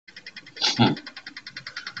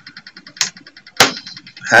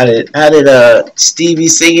How did Stevie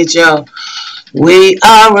sing it, y'all? We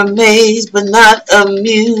are amazed but not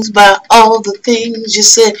amused by all the things you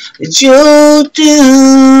said that you'll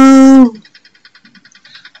do.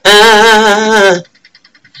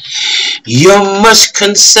 You're much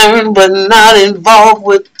concerned but not involved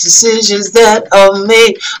with decisions that are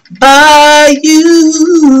made by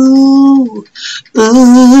you.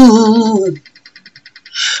 Ooh.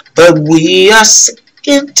 But we are sick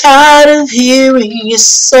and tired of hearing your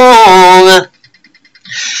song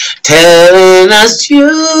telling us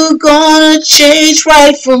you're gonna change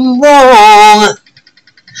right from wrong.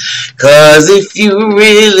 'Cause if you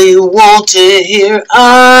really want to hear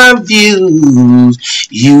our views,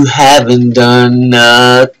 you haven't done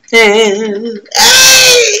nothing.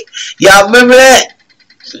 Hey! Y'all remember that?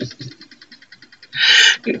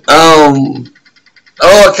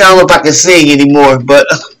 I can't know if I can sing anymore, but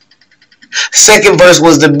second verse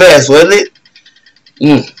was the best, wasn't it?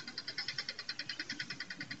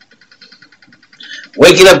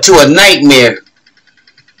 Waking up to a nightmare.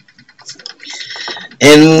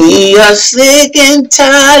 And we are sick and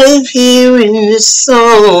tired of hearing this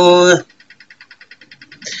song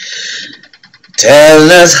telling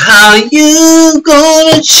us how you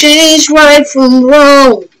gonna change right from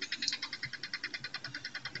wrong.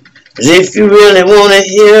 'Cause if you really wanna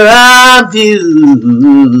hear our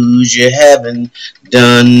views, you haven't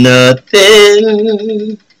done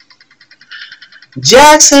nothing.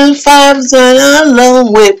 Jackson 5's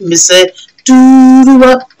along with me, say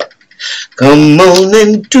doo-doo-wop. Come on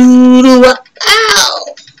and doo-doo-wop.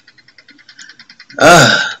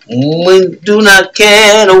 Ow! We do not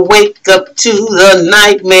care to wake up to the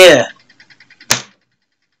nightmare.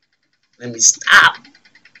 Let me stop.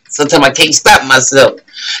 Sometimes I can't stop myself.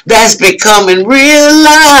 That's becoming real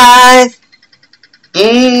life.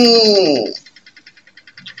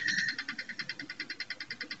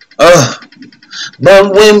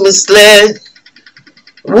 But when misled,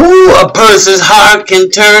 a person's heart can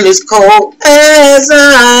turn as cold as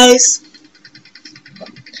ice.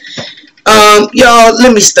 Y'all,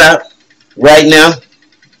 let me stop right now.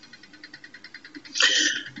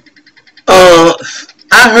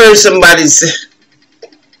 I heard somebody say,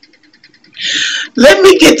 let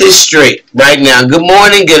me get this straight right now. Good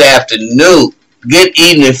morning, good afternoon, good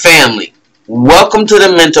evening, family. Welcome to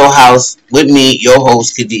the Mental House with me, your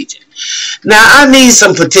host, Khadijah. Now, I need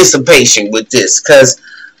some participation with this, because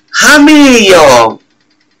how many of y'all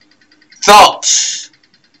thought,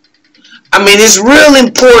 it's real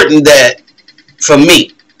important that, for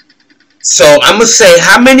me, so I'm going to say,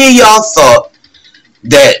 how many of y'all thought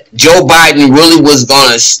that Joe Biden really was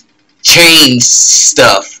going to change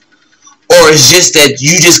stuff, or it's just that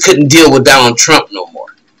you just couldn't deal with Donald Trump no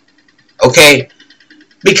more? Okay?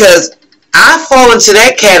 Because I fall into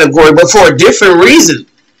that category, but for a different reason.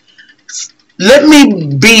 Let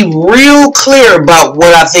me be real clear about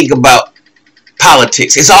what I think about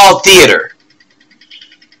politics. It's all theater.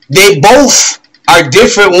 They both are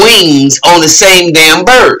different wings on the same damn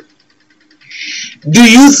bird. Do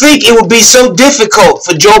you think it would be so difficult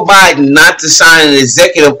for Joe Biden not to sign an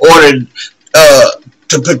executive order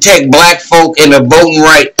to protect black folk and their voting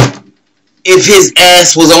right if his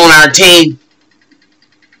ass was on our team?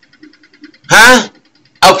 Huh?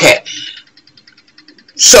 Okay.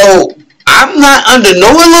 So I'm not under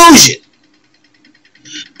no illusion.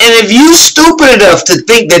 And if you stupid enough to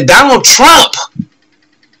think that Donald Trump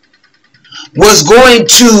was going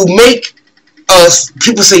to make us,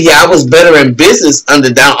 people say, yeah, I was better in business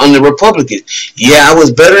under Republicans. Yeah, I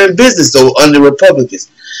was better in business though under Republicans.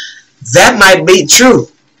 That might be true.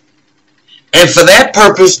 And for that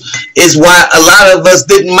purpose is why a lot of us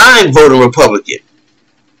didn't mind voting Republican.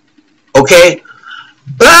 Okay?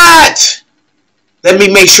 But let me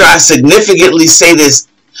make sure I significantly say this.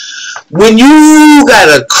 When you got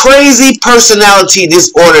a crazy personality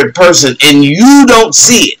disordered person and you don't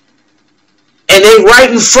see it, and they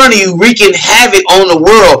right in front of you wreaking havoc on the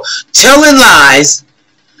world, telling lies,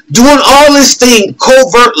 doing all this thing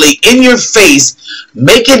covertly in your face,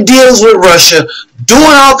 making deals with Russia, doing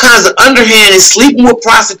all kinds of underhand and sleeping with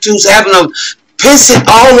prostitutes, having them pissing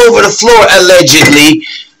all over the floor allegedly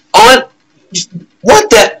on what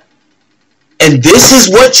the. And this is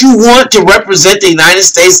what you want to represent the United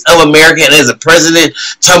States of America and as a president,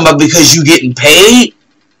 talking about because you getting paid?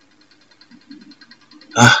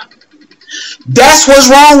 That's what's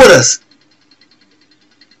wrong with us.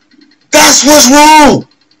 That's what's wrong.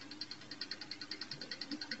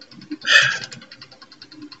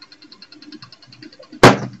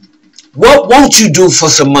 What won't you do for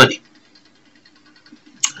some money?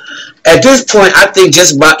 At this point, I think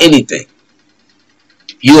just about anything.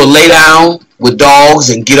 You will lay down with dogs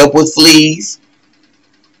and get up with fleas.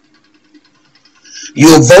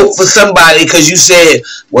 You'll vote for somebody because you said,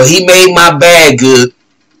 well, he made my bad good,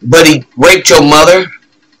 but he raped your mother.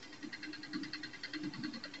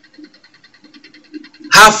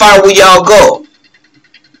 How far will y'all go?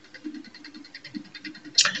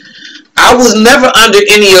 I was never under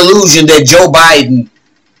any illusion that Joe Biden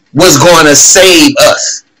was going to save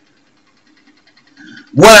us.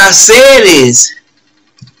 What I said is,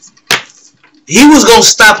 he was going to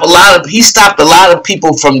stop he stopped a lot of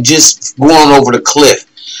people from just going over the cliff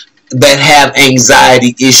that have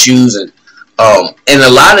anxiety issues, and a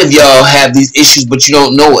lot of y'all have these issues, but you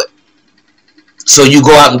don't know it. So you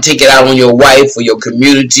go out and take it out on your wife or your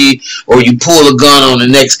community, or you pull a gun on the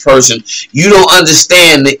next person. You don't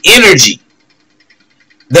understand the energy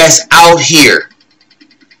that's out here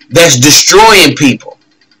that's destroying people.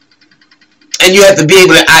 And you have to be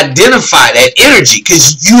able to identify that energy,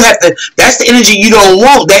 because you have to, that's the energy you don't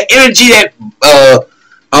want. That energy that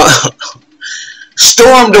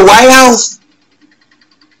stormed the White House.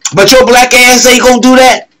 But your black ass ain't gonna do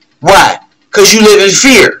that. Why? Because you live in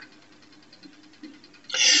fear.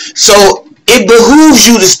 So it behooves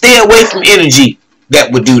you to stay away from energy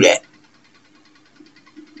that would do that.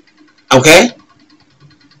 Okay?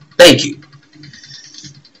 Thank you.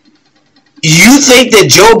 You think that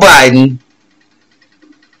Joe Biden,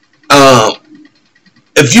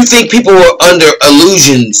 if you think people were under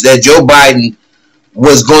illusions that Joe Biden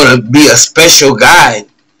was going to be a special guy,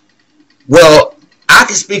 well, I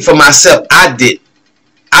can speak for myself. I did.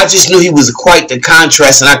 I just knew he was quite the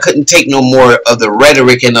contrast, and I couldn't take no more of the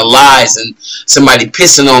rhetoric and the lies and somebody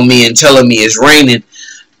pissing on me and telling me it's raining.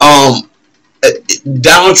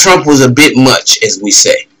 Donald Trump was a bit much, as we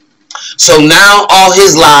say. So now all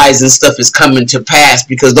his lies and stuff is coming to pass,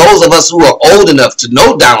 because those of us who are old enough to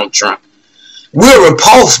know Donald Trump, we're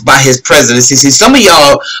repulsed by his presidency. See, some of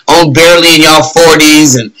y'all on barely in y'all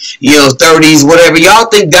 40s and 30s, whatever. Y'all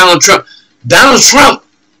think Donald Trump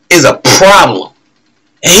is a problem.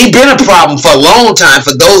 And he's been a problem for a long time.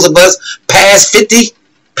 For those of us past 50,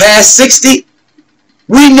 past 60,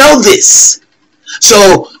 we know this.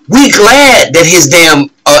 So we glad that his damn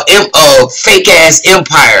fake ass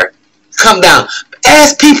empire come down.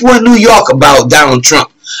 Ask people in New York about Donald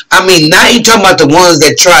Trump. I mean, now you talking about the ones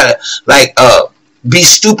that try to be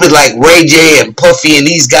stupid like Ray J and Puffy and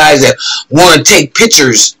these guys that want to take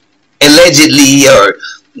pictures allegedly, or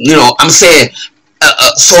I'm saying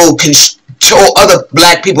so can show other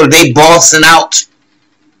black people that they bossing out,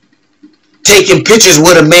 taking pictures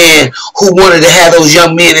with a man who wanted to have those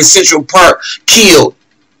young men in Central Park killed,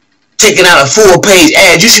 taking out a full-page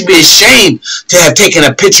ad. You should be ashamed to have taken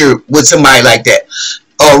a picture with somebody like that.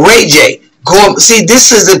 Ray J, see,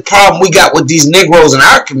 this is the problem we got with these Negroes in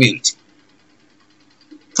our community.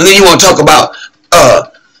 And then you want to talk about,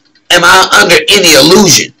 am I under any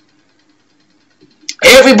illusion?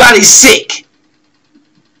 Everybody's sick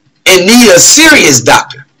and need a serious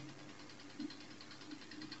doctor.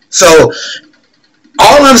 So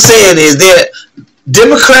all I'm saying is that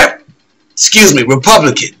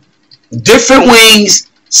Republican, different wings,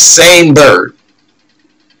 same bird.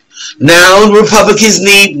 Now Republicans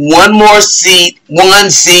need one seat,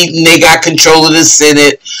 and they got control of the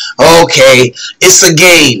Senate. Okay, it's a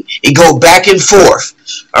game. It go back and forth.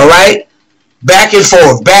 All right, back and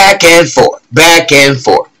forth, back and forth, back and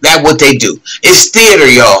forth. That's what they do. It's theater,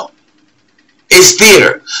 y'all. It's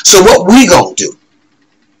theater. So what we gonna do?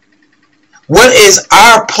 What is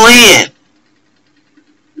our plan?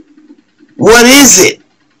 What is it?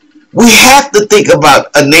 We have to think about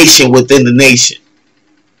a nation within the nation.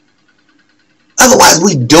 Otherwise,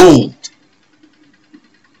 we doomed.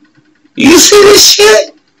 You see this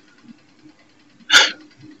shit?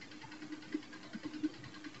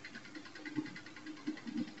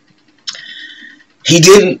 They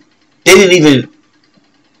didn't even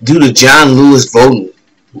do the John Lewis voting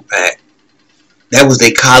act. That was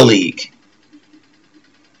their colleague.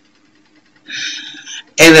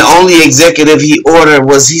 And the only executive he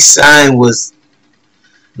signed was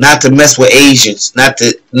not to mess with Asians. Not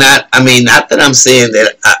that I'm saying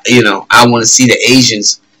that I want to see the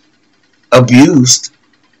Asians abused,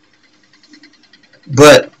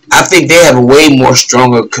 but I think they have a way more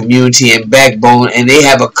stronger community and backbone, and they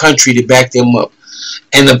have a country to back them up.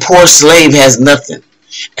 And the poor slave has nothing,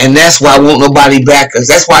 and that's why won't nobody back us.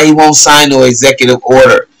 That's why he won't sign no executive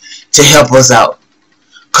order to help us out,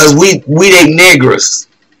 cause we they niggers.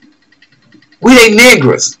 We they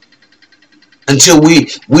niggers. Until we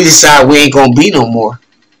decide we ain't gonna be no more.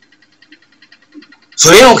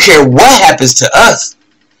 So they don't care what happens to us.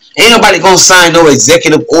 Ain't nobody gonna sign no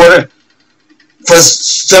executive order for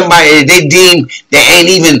somebody that they deem that ain't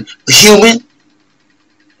even human?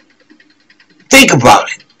 Think about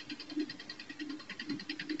it.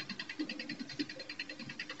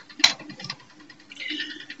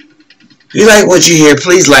 If you like what you hear,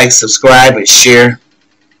 please like, subscribe, and share.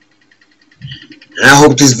 And I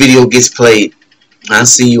hope this video gets played. I'll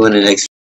see you in the next video.